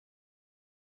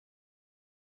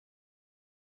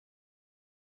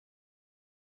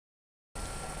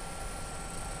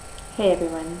Hey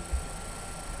everyone.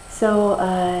 So,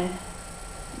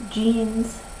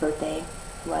 Jean's birthday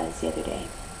was the other day,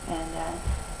 and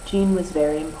Jean was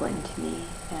very important to me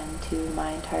and to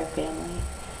my entire family.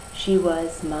 She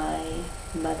was my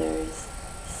mother's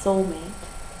soulmate,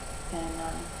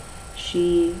 and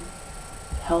she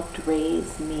helped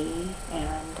raise me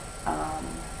and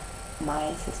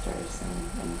my sisters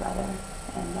and brother,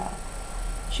 and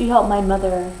she helped my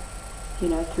mother,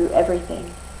 through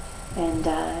everything.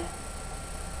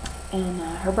 And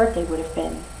her birthday would have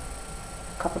been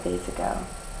a couple days ago.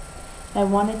 And I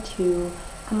wanted to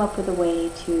come up with a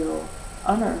way to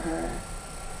honor her,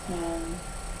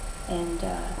 and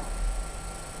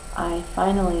I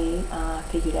finally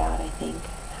figured out, I think,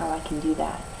 how I can do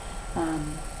that.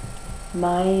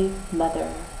 My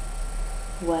mother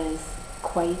was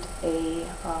quite a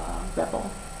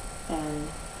rebel, and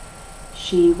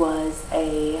she was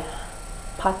a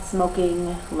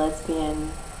pot-smoking,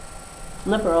 lesbian,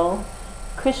 liberal,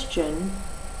 Christian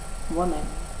woman,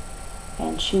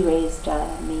 and she raised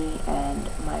me and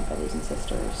my brothers and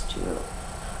sisters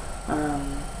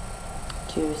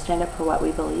to stand up for what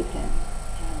we believed in,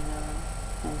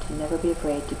 and to never be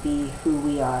afraid to be who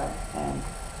we are,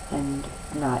 and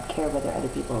not care whether other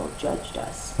people judged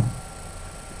us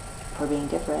for being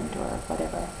different or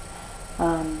whatever.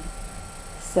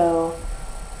 So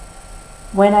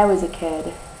when I was a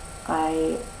kid,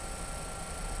 I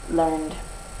learned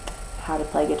how to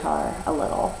play guitar a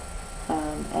little,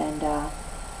 and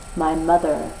my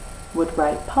mother would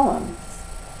write poems,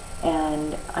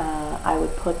 and I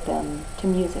would put them to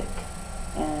music.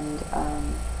 And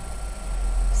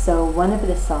so one of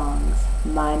the songs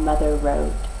my mother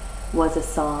wrote was a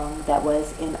song that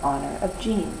was in honor of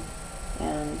Jean,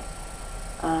 and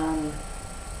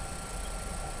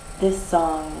this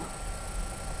song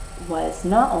was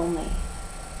not only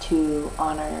to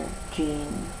honor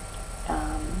Jean,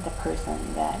 the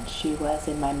person that she was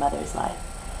in my mother's life,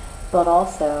 but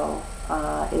also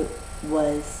it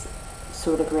was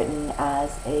sort of written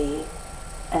as an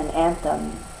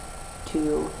anthem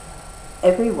to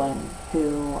everyone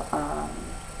who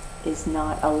is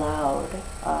not allowed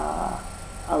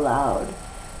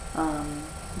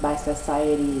by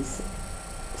society's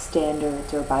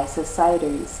standards or by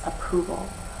society's approval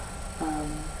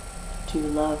to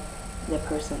love the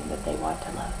person that they want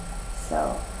to love.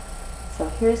 So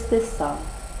here's this song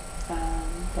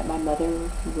that my mother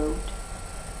wrote,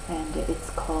 and it's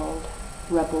called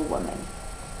Rebel Woman.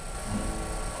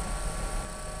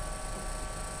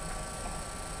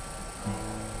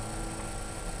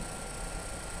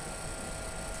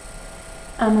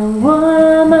 I'm a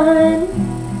woman,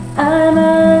 I'm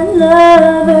a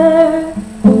lover,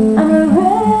 I'm a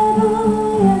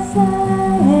rebel, yes I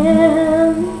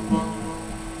am.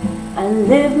 I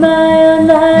live my own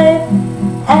life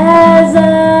as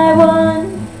I want,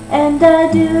 and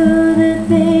I do the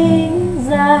things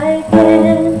I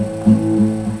can.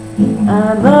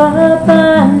 I'm up,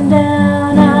 I'm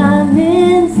down, I'm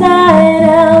inside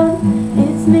out,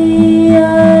 it's me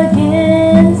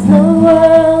against the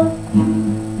world.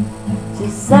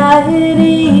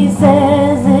 Society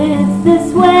says it's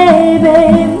this way,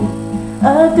 baby. A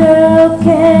girl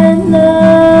can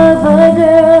love a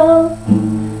girl,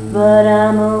 but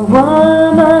I'm a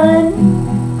woman,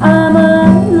 I'm a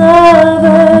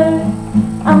lover,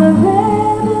 I'm a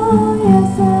rebel,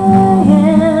 yes I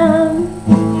am.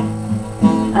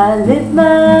 I live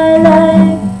my life